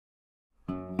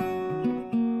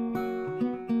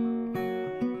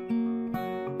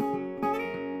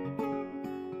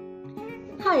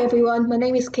Hi everyone, my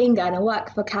name is Kinga and I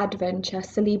work for Cadventure,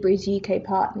 Solibri's UK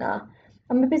partner.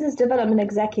 I'm a business development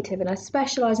executive and I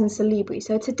specialise in Solibri,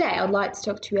 so today I'd like to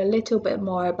talk to you a little bit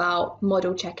more about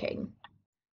model checking.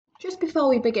 Just before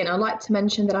we begin, I'd like to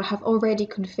mention that I have already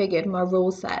configured my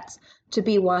rule sets to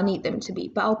be what I need them to be,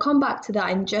 but I'll come back to that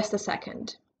in just a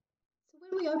second. So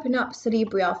when we open up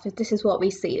Solibri Office, this is what we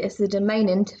see. This is the domain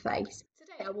interface.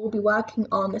 Today I will be working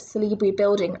on the Solibri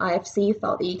building IFC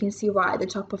file that you can see right at the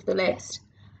top of the list.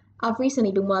 I've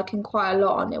recently been working quite a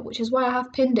lot on it, which is why I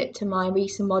have pinned it to my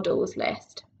recent models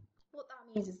list. What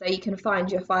that means is that you can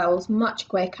find your files much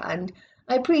quicker, and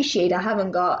I appreciate I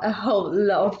haven't got a whole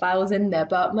lot of files in there,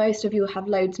 but most of you have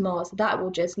loads more, so that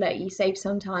will just let you save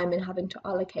some time in having to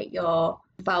allocate your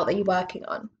file that you're working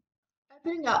on.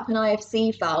 Opening up an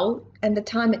IFC file and the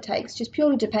time it takes just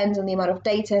purely depends on the amount of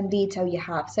data and detail you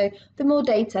have, so the more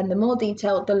data and the more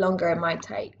detail, the longer it might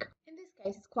take. In this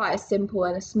case, it's quite a simple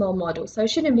and a small model, so it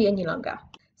shouldn't be any longer.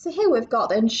 So here we've got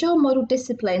the Ensure Model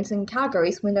Disciplines and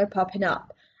Categories window popping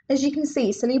up. As you can see,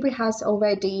 Solibri has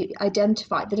already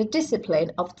identified that a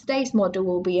discipline of today's model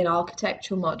will be an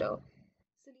architectural model.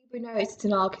 Solibri knows it's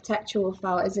an architectural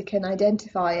file as it can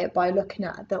identify it by looking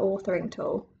at the authoring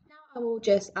tool. Now I will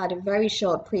just add a very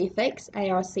short prefix,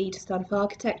 ARC, to stand for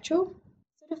architectural.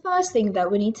 So the first thing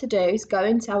that we need to do is go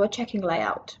into our checking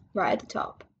layout right at the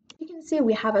top. You can see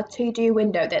we have a to-do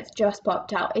window that's just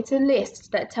popped out. It's a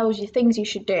list that tells you things you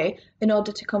should do in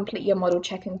order to complete your model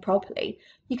checking properly.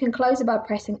 You can close it by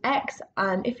pressing X,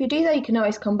 and if you do that, you can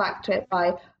always come back to it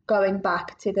by going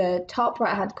back to the top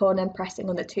right-hand corner and pressing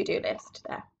on the to-do list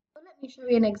there. So let me show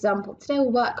you an example. Today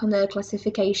we'll work on the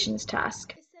classifications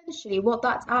task. Essentially, what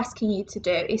that's asking you to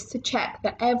do is to check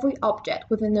that every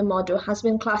object within the model has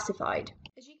been classified.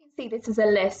 As you can see, this is a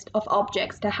list of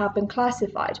objects that have been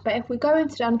classified, but if we go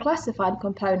into the unclassified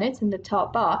components in the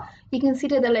top bar, you can see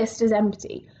that the list is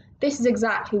empty. This is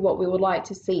exactly what we would like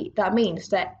to see. That means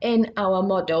that in our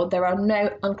model, there are no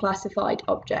unclassified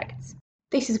objects.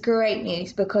 This is great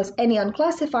news because any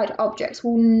unclassified objects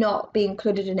will not be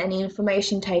included in any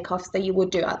information takeoffs that you would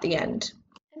do at the end.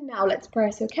 And now let's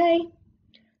press OK.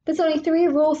 There's only 3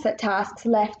 rule set tasks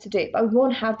left to do, but we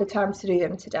won't have the time to do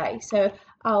them today, so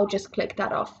I'll just click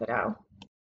that off for now.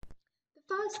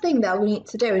 The first thing that we need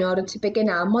to do in order to begin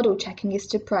our model checking is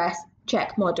to press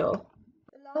Check Model.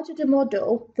 The larger the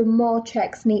model, the more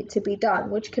checks need to be done,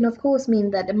 which can of course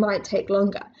mean that it might take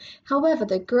longer. However,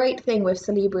 the great thing with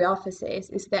Solibri Office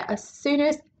is that as soon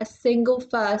as a single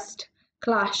first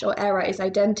clash or error is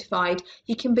identified,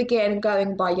 you can begin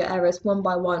going by your errors one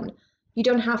by one. You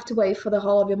don't have to wait for the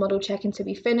whole of your model checking to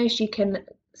be finished. You can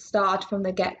start from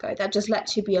the get-go. That just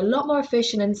lets you be a lot more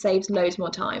efficient and saves loads more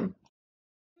time.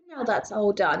 Now that's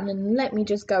all done, and let me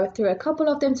just go through a couple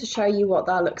of them to show you what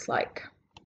that looks like.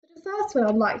 The first one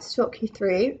I'd like to talk you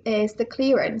through is the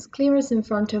clearance in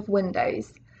front of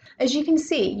windows. As you can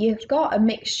see, you've got a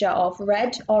mixture of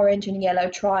red, orange and yellow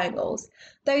triangles.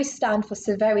 Those stand for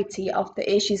severity of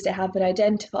the issues that have been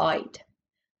identified.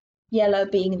 Yellow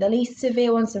being the least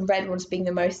severe ones and red ones being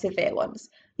the most severe ones.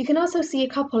 You can also see a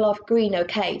couple of green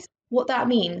OKs. What that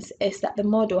means is that the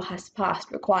model has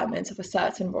passed requirements of a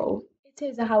certain rule. It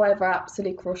is, however,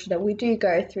 absolutely crucial that we do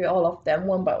go through all of them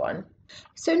one by one.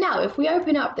 So now if we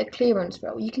open up the clearance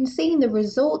rule, you can see in the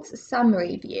results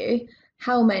summary view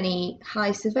how many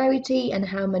high severity and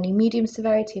how many medium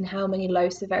severity and how many low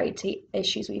severity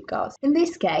issues we've got. In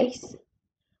this case,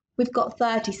 we've got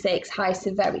 36 high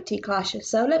severity clashes,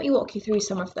 so let me walk you through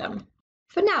some of them.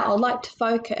 For now, I'd like to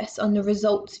focus on the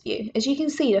results view. As you can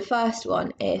see, the first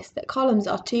one is that columns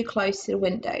are too close to the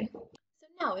window. So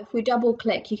now if we double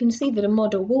click, you can see that the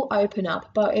model will open up,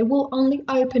 but it will only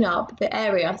open up the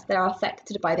areas that are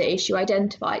affected by the issue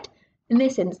identified. In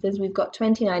this instance, we've got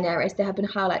 29 areas that have been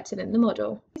highlighted in the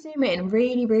model. If you zoom in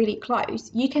really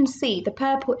close, you can see the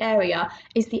purple area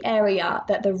is the area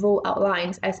that the rule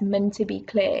outlines as meant to be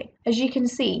clear. As you can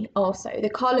see also, the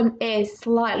column is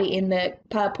slightly in the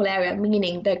purple area,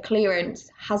 meaning the clearance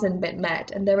hasn't been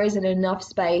met and there isn't enough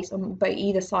space on both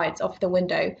either sides of the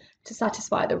window to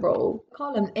satisfy the rule. The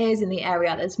column is in the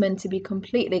area that's meant to be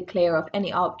completely clear of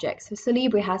any objects, so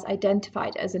Solibri has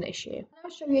identified as an issue.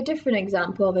 I'll show you a different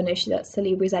example of an issue that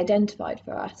Solibri has identified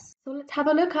for us. So let's have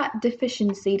a look at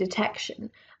deficiency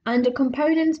detection. Under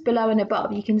components below and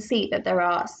above, you can see that there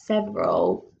are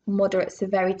several moderate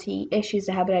severity issues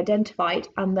that have been identified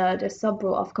under the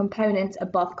subrule of components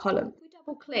above column. If we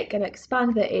double click and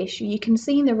expand the issue, you can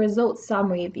see in the results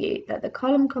summary view that the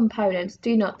column components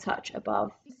do not touch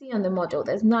above. You see on the model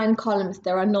there's 9 columns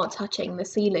that are not touching the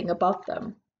ceiling above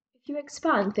them. If you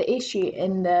expand the issue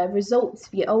in the results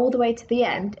view all the way to the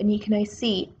end, and you can now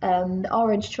see the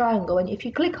orange triangle, and if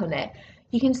you click on it,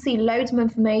 you can see loads more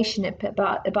information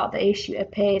about the issue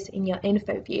appears in your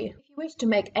info view. If you wish to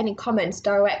make any comments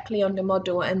directly on the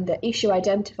model and the issue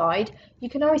identified, you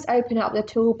can always open up the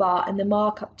toolbar and the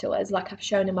markup tools like I've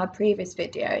shown in my previous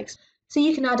videos. So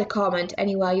you can add a comment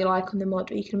anywhere you like on the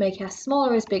model. You can make it as small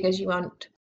or as big as you want.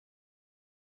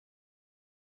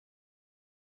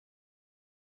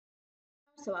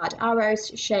 Also add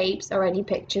arrows, shapes, or any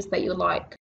pictures that you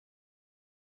like.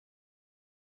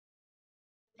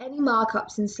 Any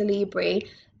markups in Solibri,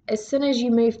 as soon as you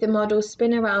move the model,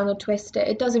 spin around or twist it,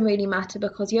 it doesn't really matter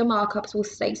because your markups will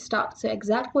stay stuck to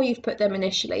exactly where you've put them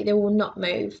initially. They will not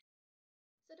move.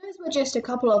 So those were just a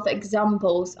couple of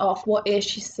examples of what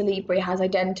issues Solibri has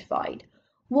identified.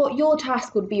 What your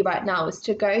task would be right now is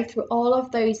to go through all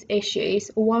of those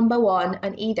issues one by one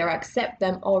and either accept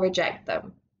them or reject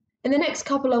them. In the next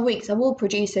couple of weeks, I will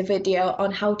produce a video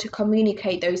on how to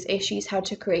communicate those issues, how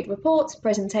to create reports,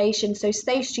 presentations, so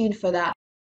stay tuned for that.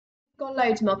 I've got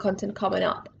loads more content coming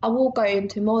up. I will go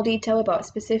into more detail about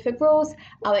specific rules.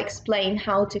 I'll explain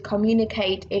how to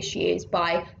communicate issues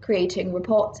by creating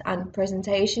reports and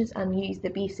presentations and use the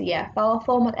BCF file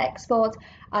format export,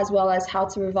 as well as how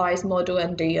to revise model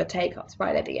and do your takeoffs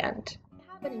right at the end.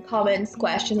 Any comments,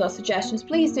 questions or suggestions,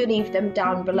 please do leave them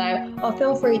down below, or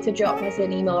feel free to drop us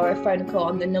an email or a phone call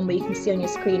on the number you can see on your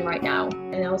screen right now,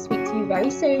 and I'll speak to you very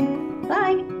soon.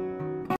 Bye!